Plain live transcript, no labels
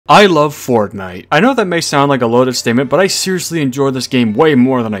I love Fortnite. I know that may sound like a loaded statement, but I seriously enjoy this game way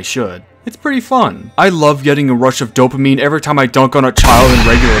more than I should. It's pretty fun. I love getting a rush of dopamine every time I dunk on a child in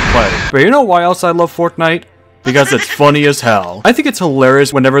regular play. But you know why else I love Fortnite? Because it's funny as hell. I think it's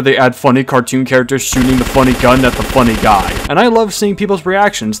hilarious whenever they add funny cartoon characters shooting the funny gun at the funny guy. And I love seeing people's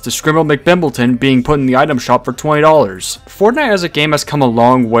reactions to Scribble McBimbleton being put in the item shop for $20. Fortnite as a game has come a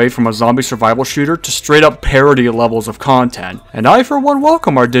long way from a zombie survival shooter to straight up parody levels of content. And I for one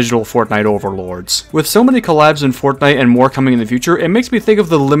welcome our digital Fortnite overlords. With so many collabs in Fortnite and more coming in the future, it makes me think of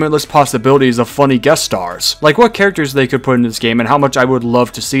the limitless possibilities of funny guest stars. Like what characters they could put in this game and how much I would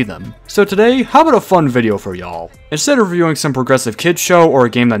love to see them. So today, how about a fun video for y'all? Instead of reviewing some progressive kids show or a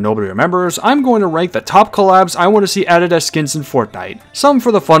game that nobody remembers, I'm going to rank the top collabs I want to see added as skins in Fortnite. Some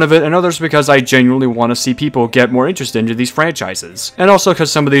for the fun of it, and others because I genuinely want to see people get more interested into these franchises. And also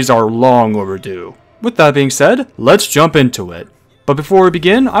because some of these are long overdue. With that being said, let's jump into it. But before we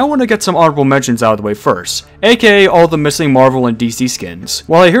begin, I want to get some honorable mentions out of the way first, aka all the missing Marvel and DC skins.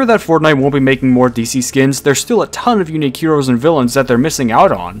 While I hear that Fortnite won't be making more DC skins, there's still a ton of unique heroes and villains that they're missing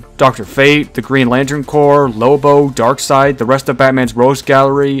out on. Dr. Fate, the Green Lantern Corps, Lobo, Darkseid, the rest of Batman's Rogues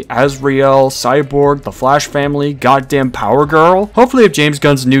Gallery, Azrael, Cyborg, the Flash family, goddamn Power Girl. Hopefully if James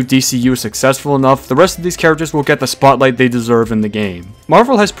Gunn's new DCU is successful enough, the rest of these characters will get the spotlight they deserve in the game.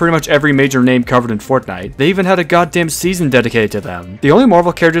 Marvel has pretty much every major name covered in Fortnite. They even had a goddamn season dedicated to them. The only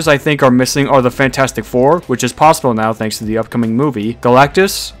Marvel characters I think are missing are the Fantastic Four, which is possible now thanks to the upcoming movie.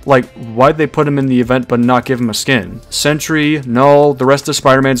 Galactus? Like, why'd they put him in the event but not give him a skin? Sentry, Null, the rest of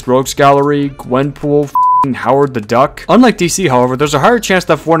Spider-Man's Rogues Gallery, Gwenpool, Howard the Duck. Unlike DC, however, there's a higher chance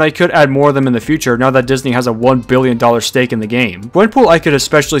that Fortnite could add more of them in the future now that Disney has a $1 billion stake in the game. Gwenpool I could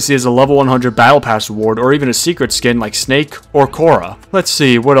especially see as a level 100 Battle Pass reward or even a secret skin like Snake or Korra. Let's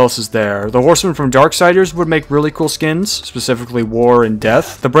see, what else is there? The Horsemen from Darksiders would make really cool skins, specifically War and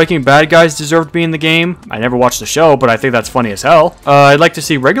Death. The Breaking Bad guys deserve to be in the game. I never watched the show, but I think that's funny as hell. I'd like to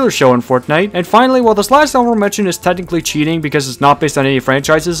see regular show in Fortnite. And finally, while this last honorable mention is technically cheating because it's not based on any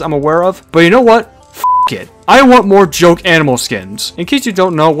franchises I'm aware of, but you know what? It. I want more joke animal skins. In case you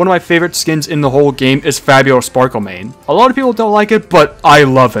don't know, one of my favorite skins in the whole game is Fabio Sparklemane. A lot of people don't like it, but I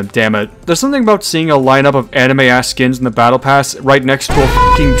love him, damn it. There's something about seeing a lineup of anime-ass skins in the battle pass right next to a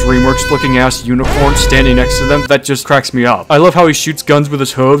fucking DreamWorks-looking ass unicorn standing next to them that just cracks me up. I love how he shoots guns with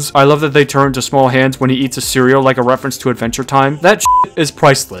his hooves. I love that they turn into small hands when he eats a cereal like a reference to Adventure Time. That shit is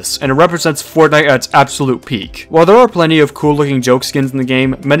priceless, and it represents Fortnite at its absolute peak. While there are plenty of cool-looking joke skins in the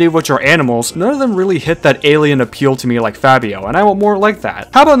game, many of which are animals, none of them really hit that alien appeal to me like Fabio, and I want more like that.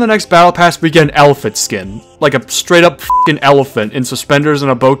 How about in the next battle pass we get an elephant skin? Like a straight up f***ing elephant in suspenders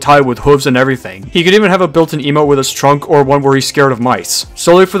and a bow tie with hooves and everything. He could even have a built-in emote with his trunk or one where he's scared of mice.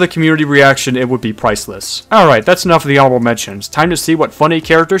 Solely for the community reaction, it would be priceless. Alright, that's enough of the honorable mentions. Time to see what funny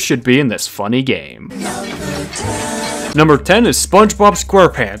characters should be in this funny game. Number 10 is SpongeBob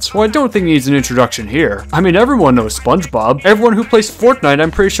SquarePants. Well, I don't think he needs an introduction here. I mean, everyone knows SpongeBob. Everyone who plays Fortnite, I'm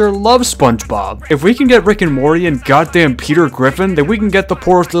pretty sure, loves SpongeBob. If we can get Rick and Morty and goddamn Peter Griffin, then we can get the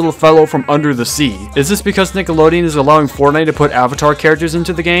poorest little fellow from under the sea. Is this because Nickelodeon is allowing Fortnite to put Avatar characters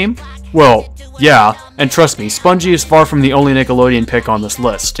into the game? Well, yeah, and trust me, Spongy is far from the only Nickelodeon pick on this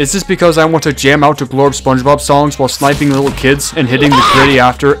list. Is this because I want to jam out to Glorb SpongeBob songs while sniping little kids and hitting the gritty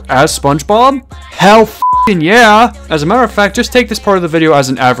after as SpongeBob? Hell f***ing yeah! As a matter of fact, just take this part of the video as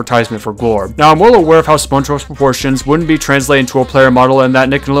an advertisement for Glorb. Now, I'm well aware of how SpongeBob's proportions wouldn't be translated into a player model and that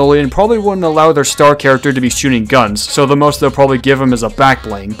Nickelodeon probably wouldn't allow their star character to be shooting guns, so the most they'll probably give him is a back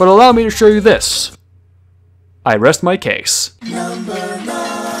bling. But allow me to show you this. I rest my case.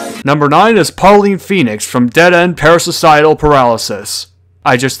 Number 9 is Pauline Phoenix from Dead End Parasocial Paralysis.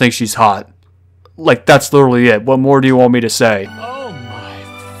 I just think she's hot. Like, that's literally it. What more do you want me to say? Oh my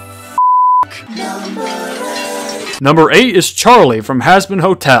f***. Number 8 is Charlie from Hazbin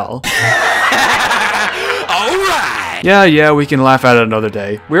Hotel. Yeah, we can laugh at it another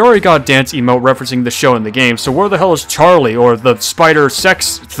day. We already got a dance emote referencing the show in the game, so where the hell is Charlie, or the spider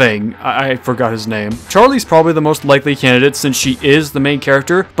sex thing? I forgot his name. Charlie's probably the most likely candidate since she is the main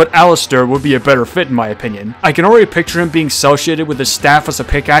character, but Alistair would be a better fit in my opinion. I can already picture him being cel-shaded with his staff as a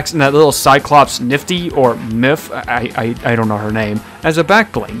pickaxe and that little Cyclops Nifty, or Miff, I don't know her name, as a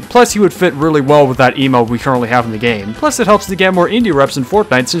back bling. Plus, he would fit really well with that emote we currently have in the game. Plus, it helps to get more indie reps in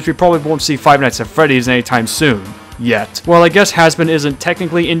Fortnite since we probably won't see Five Nights at Freddy's anytime soon. Yet. Well, I guess Hazbin isn't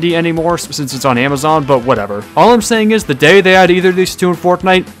technically indie anymore since it's on Amazon, but whatever. All I'm saying is the day they add either of these two in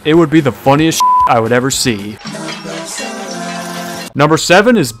Fortnite, it would be the funniest shit I would ever see. Number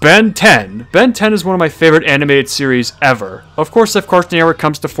 7 is Ben 10. Ben 10 is one of my favorite animated series ever. Of course, if Cartoon Network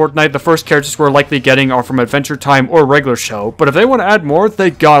comes to Fortnite, the first characters we're likely getting are from Adventure Time or regular show, but if they want to add more, they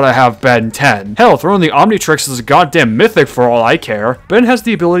gotta have Ben 10. Hell, throwing the Omnitrix is a goddamn mythic for all I care. Ben has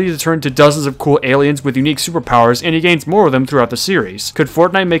the ability to turn into dozens of cool aliens with unique superpowers, and he gains more of them throughout the series. Could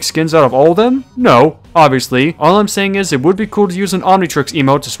Fortnite make skins out of all of them? No. Obviously, all I'm saying is it would be cool to use an Omnitrix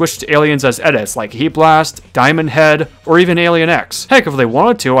emote to switch to aliens as edits like Heat Blast, Diamond Head, or even Alien X. Heck, if they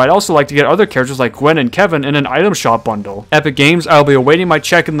wanted to, I'd also like to get other characters like Gwen and Kevin in an item shop bundle. Epic Games, I'll be awaiting my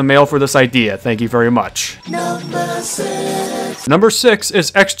check in the mail for this idea. Thank you very much. Number 6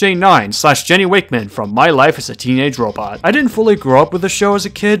 is XJ9 / Jenny Wakeman from My Life as a Teenage Robot. I didn't fully grow up with the show as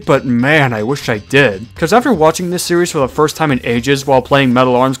a kid, but man, I wish I did. Cause after watching this series for the first time in ages while playing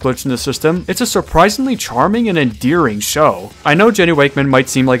Metal Arms Glitch in the System, it's a surprisingly charming and endearing show. I know Jenny Wakeman might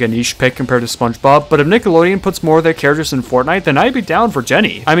seem like a niche pick compared to SpongeBob, but if Nickelodeon puts more of their characters in Fortnite, then I'd be down for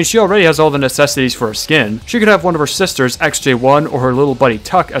Jenny. I mean, she already has all the necessities for a skin. She could have one of her sisters, XJ1, or her little buddy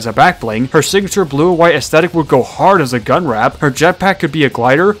Tuck as a back bling. Her signature blue and white aesthetic would go hard as a gun wrap. Her jetpack could be a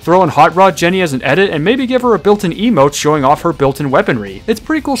glider. Throw in Hot Rod Jenny as an edit, and maybe give her a built-in emote showing off her built-in weaponry. It's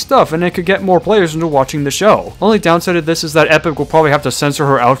pretty cool stuff, and it could get more players into watching the show. Only downside of this is that Epic will probably have to censor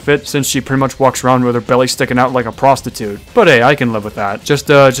her outfit since she pretty much walks around with her belly sticking out like a prostitute. But hey, I can live with that. Just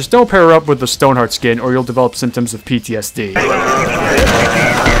don't pair her up with the Stoneheart skin or you'll develop symptoms of PTSD.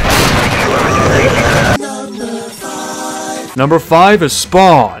 Number 5 is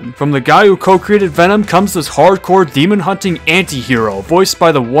Spawn. From the guy who co-created Venom comes this hardcore demon-hunting anti-hero, voiced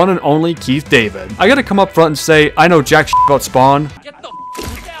by the one and only Keith David. I gotta come up front and say, I know jack shit about Spawn.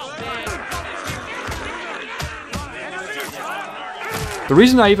 The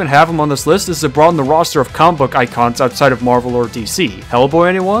reason I even have him on this list is to broaden the roster of comic book icons outside of Marvel or DC. Hellboy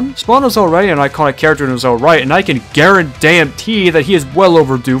anyone? Spawn is already an iconic character in his own right, and I can guarantee that he is well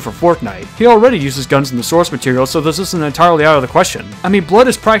overdue for Fortnite. He already uses guns in the source material, so this isn't entirely out of the question. I mean, blood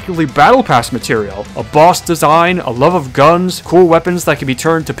is practically battle pass material. A boss design, a love of guns, cool weapons that can be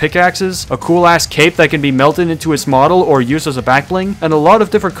turned to pickaxes, a cool ass cape that can be melted into his model or used as a backbling, and a lot of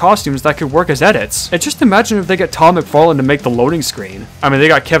different costumes that could work as edits. And just imagine if they get Todd McFarlane to make the loading screen. I mean, they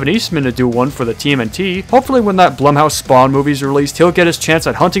got Kevin Eastman to do one for the TMNT. Hopefully when that Blumhouse Spawn movie is released, he'll get his chance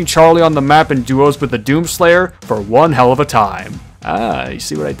at hunting Charlie on the map in duos with the Doomslayer for one hell of a time. Ah, you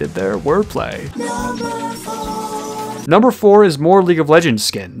see what I did there? Wordplay. Number 4 is more League of Legends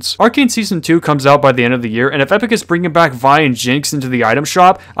skins. Arcane Season 2 comes out by the end of the year, and if Epic is bringing back Vi and Jinx into the item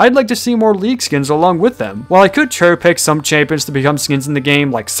shop, I'd like to see more League skins along with them. While I could cherry pick some champions to become skins in the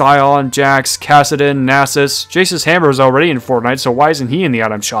game, like Sion, Jax, Kassadin, Nasus, Jace's Hammer is already in Fortnite, so why isn't he in the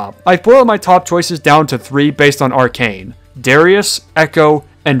item shop? I've boiled my top choices down to 3 based on Arcane: Darius, Echo,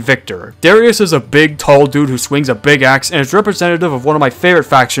 and Victor. Darius is a big, tall dude who swings a big axe and is representative of one of my favorite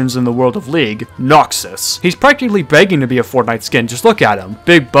factions in the world of League, Noxus. He's practically begging to be a Fortnite skin, just look at him.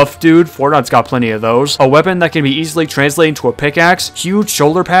 Big buff dude, Fortnite's got plenty of those. A weapon that can be easily translated into a pickaxe, huge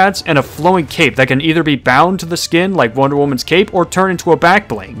shoulder pads, and a flowing cape that can either be bound to the skin like Wonder Woman's cape or turn into a back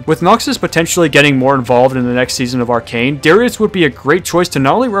bling. With Noxus potentially getting more involved in the next season of Arcane, Darius would be a great choice to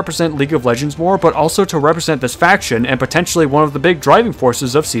not only represent League of Legends more, but also to represent this faction and potentially one of the big driving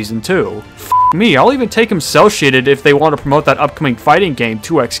forces of Season 2. Me, I'll even take him cel-shaded if they want to promote that upcoming fighting game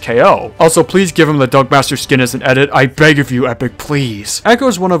 2XKO. Also, please give him the Dunkmaster skin as an edit, I beg of you, Epic, please. Echo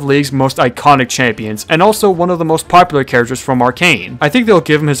is one of League's most iconic champions, and also one of the most popular characters from Arcane. I think they'll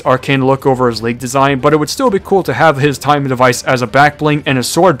give him his Arcane look over his League design, but it would still be cool to have his time device as a back bling and his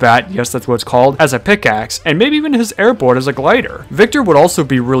sword bat, yes that's what it's called, as a pickaxe, and maybe even his airboard as a glider. Victor would also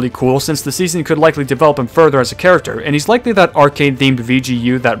be really cool since the season could likely develop him further as a character, and he's likely that Arcane themed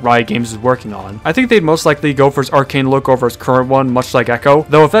VGU that Riot Games is working on. I think they'd most likely go for his Arcane look over his current one, much like Echo,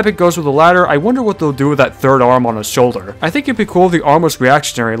 though if Epic goes with the latter, I wonder what they'll do with that third arm on his shoulder. I think it'd be cool if the arm was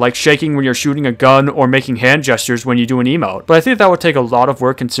reactionary, like shaking when you're shooting a gun or making hand gestures when you do an emote, but I think that would take a lot of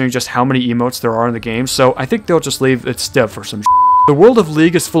work considering just how many emotes there are in the game, so I think they'll just leave it stiff for some The world of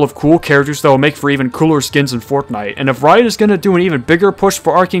League is full of cool characters that will make for even cooler skins in Fortnite, and if Riot is going to do an even bigger push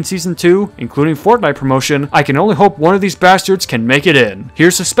for Arcane Season 2, including Fortnite promotion, I can only hope one of these bastards can make it in.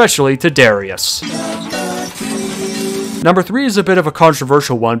 Here's especially to Darius. Number 3 is a bit of a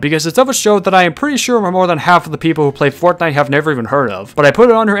controversial one because it's of a show that I am pretty sure more than half of the people who play Fortnite have never even heard of, but I put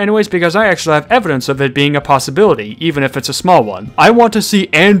it on here anyways because I actually have evidence of it being a possibility, even if it's a small one. I want to see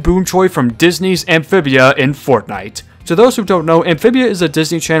Anne Boonchoi from Disney's Amphibia in Fortnite. To those who don't know, Amphibia is a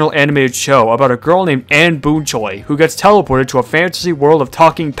Disney Channel animated show about a girl named Anne Boonchoi who gets teleported to a fantasy world of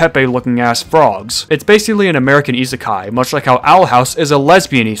talking Pepe-looking ass frogs. It's basically an American isekai, much like how Owl House is a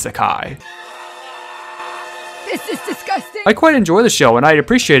lesbian isekai. This is disgusting. I quite enjoy the show, and I'd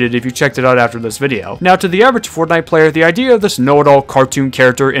appreciate it if you checked it out after this video. Now, to the average Fortnite player, the idea of this know-it-all cartoon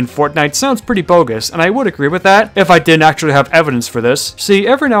character in Fortnite sounds pretty bogus, and I would agree with that if I didn't actually have evidence for this. See,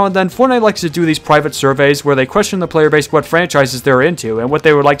 every now and then, Fortnite likes to do these private surveys where they question the player base what franchises they're into and what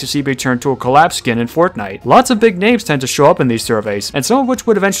they would like to see be turned to a collab skin in Fortnite. Lots of big names tend to show up in these surveys, and some of which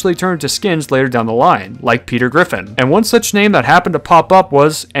would eventually turn into skins later down the line, like Peter Griffin. And one such name that happened to pop up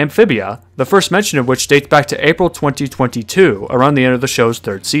was Amphibia, the first mention of which dates back to April 2022, around the end of the show's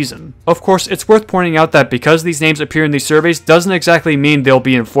 3rd season. Of course, it's worth pointing out that because these names appear in these surveys doesn't exactly mean they'll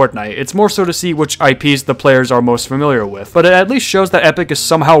be in Fortnite. It's more so to see which IPs the players are most familiar with, but it at least shows that Epic is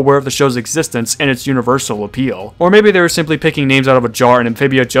somehow aware of the show's existence and its universal appeal. Or maybe they were simply picking names out of a jar and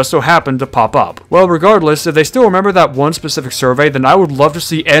Amphibia just so happened to pop up. Well, regardless, if they still remember that one specific survey, then I would love to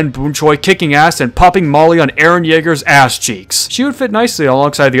see Anne Boonchoi kicking ass and popping Molly on Eren Yeager's ass cheeks. She would fit nicely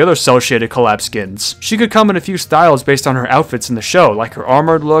alongside the other cel-shaded collab skins. She could come in a few styles based on her outfits in the show, like her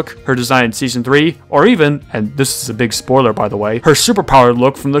armored look, her design in Season 3, or even, and this is a big spoiler by the way, her superpowered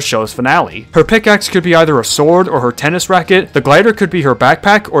look from the show's finale. Her pickaxe could be either a sword or her tennis racket, the glider could be her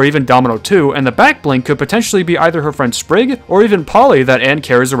backpack or even Domino 2, and the back bling could potentially be either her friend Sprig or even Polly that Anne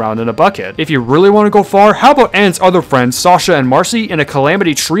carries around in a bucket. If you really want to go far, how about Anne's other friends Sasha and Marcy in a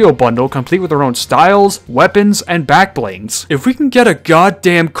Calamity Trio bundle complete with their own styles, weapons, and back blings? If we can get a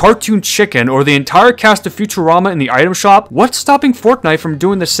goddamn cartoon chicken or the entire cast of Futurama in the item shop, what's stopping Fortnite from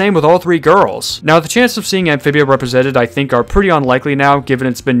doing the same with all 3 girls? Now, the chances of seeing Amphibia represented I think are pretty unlikely now, given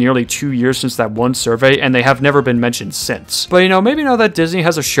it's been nearly 2 years since that one survey and they have never been mentioned since. But you know, maybe now that Disney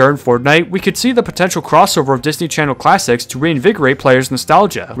has a share in Fortnite, we could see the potential crossover of Disney Channel classics to reinvigorate players'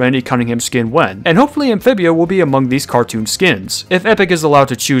 nostalgia, Randy Cunningham's skin when, and hopefully Amphibia will be among these cartoon skins, if Epic is allowed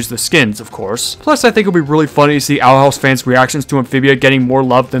to choose the skins, of course. Plus, I think it would be really funny to see Owl House fans' reactions to Amphibia getting more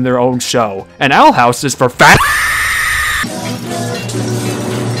love than their own show. And Owl House is for fat.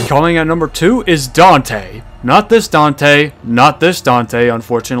 Coming at number 2 is Dante. Not this Dante,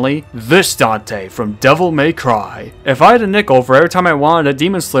 unfortunately. This Dante from Devil May Cry. If I had a nickel for every time I wanted a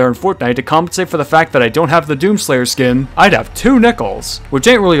Demon Slayer in Fortnite to compensate for the fact that I don't have the Doomslayer skin, I'd have 2 nickels. Which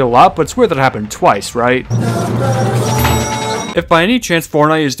ain't really a lot, but it's weird that it happened twice, right? If by any chance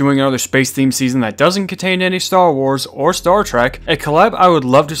Fortnite is doing another space-themed season that doesn't contain any Star Wars or Star Trek, a collab I would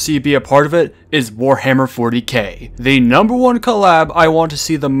love to see be a part of it is Warhammer 40k. The #1 collab I want to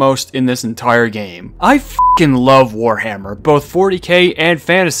see the most in this entire game. I f***ing love Warhammer, both 40k and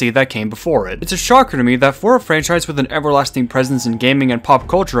fantasy that came before it. It's a shocker to me that for a franchise with an everlasting presence in gaming and pop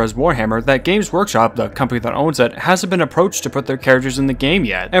culture as Warhammer, that Games Workshop, the company that owns it, hasn't been approached to put their characters in the game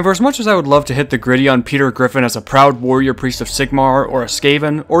yet. And for as much as I would love to hit the gritty on Peter Griffin as a proud warrior priest of Sigmar, or a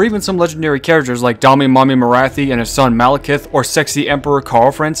Skaven, or even some legendary characters like Dami Mami Marathi and his son Malekith, or sexy Emperor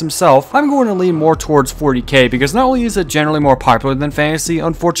Karl Franz himself, I'm going to lean more towards 40k because not only is it generally more popular than fantasy,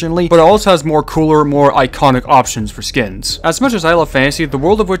 unfortunately, but it also has more cooler, more iconic options for skins. As much as I love fantasy, the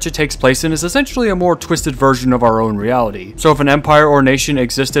world of which it takes place in is essentially a more twisted version of our own reality. So if an empire or nation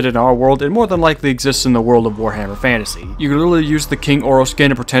existed in our world, it more than likely exists in the world of Warhammer Fantasy. You could literally use the King Oro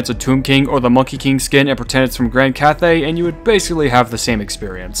skin and pretend it's a Tomb King, or the Monkey King skin and pretend it's from Grand Cathay, and you would basically have the same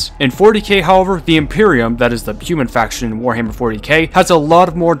experience. In 40k, however, the Imperium, that is the human faction in Warhammer 40k, has a lot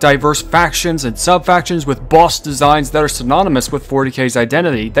of more diverse factions and sub-factions with boss designs that are synonymous with 40k's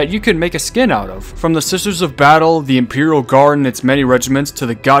identity that you can make a skin out of. From the Sisters of Battle, the Imperial Guard and its many regiments, to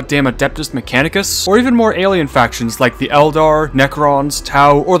the goddamn Adeptus Mechanicus, or even more alien factions like the Eldar, Necrons,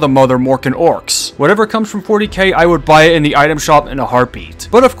 Tau, or the Mother Morkan Orcs. Whatever comes from 40k, I would buy it in the item shop in a heartbeat.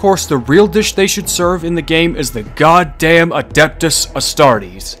 But of course, the real dish they should serve in the game is the goddamn Adeptus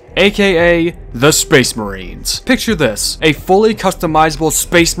Astartes, aka the Space Marines. Picture this, a fully customizable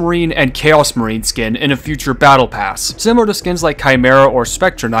Space Marine and Chaos Marine skin in a future battle pass. Similar to skins like Chimera or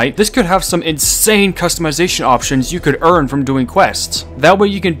Spectre Knight, this could have some insane customization options you could earn from doing quests. That way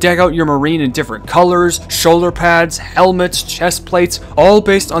you can deck out your Marine in different colors, shoulder pads, helmets, chest plates, all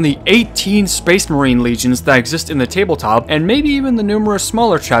based on the 18 Space Marine legions that exist in the tabletop, and maybe even the numerous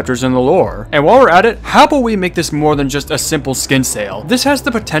smaller chapters in the lore. And while we're at it, how about we make this more than just a simple skin sale? This has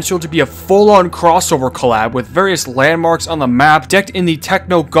the potential to be a full-on crossover collab with various landmarks on the map decked in the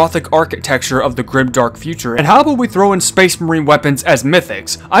techno-gothic architecture of the grimdark future. And how about we throw in Space Marine weapons as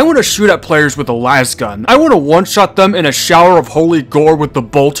mythics? I want to shoot at players with a lasgun. I want to one-shot them in a shower of holy gore with the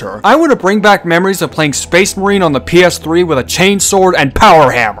bolter. I want to bring back memories of playing Space Marine on the PS3 with a chainsword and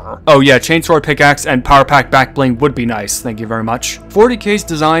power hammer. Oh yeah, chainsword pickaxe and power pack back bling would be nice, thank you very much. 40k's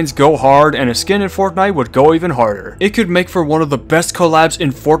designs go hard, and a skin in Fortnite would go even harder. It could make for one of the best collabs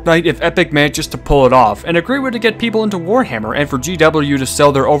in Fortnite if Epic managed Fortnite just to pull it off, and a great way to get people into Warhammer and for GW to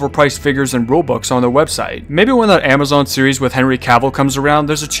sell their overpriced figures and rulebooks on their website. Maybe when that Amazon series with Henry Cavill comes around,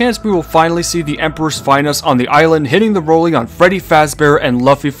 there's a chance we will finally see the Emperor's Finest on the island hitting the rolling on Freddy Fazbear and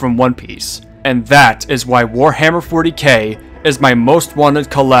Luffy from One Piece. And that is why Warhammer 40k is my most wanted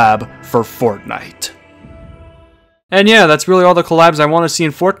collab for Fortnite. And yeah, that's really all the collabs I want to see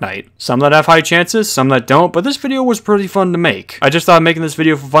in Fortnite. Some that have high chances, some that don't, but this video was pretty fun to make. I just thought making this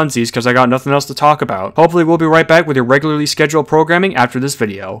video for funsies because I got nothing else to talk about. Hopefully we'll be right back with your regularly scheduled programming after this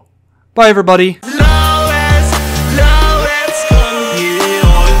video. Bye everybody!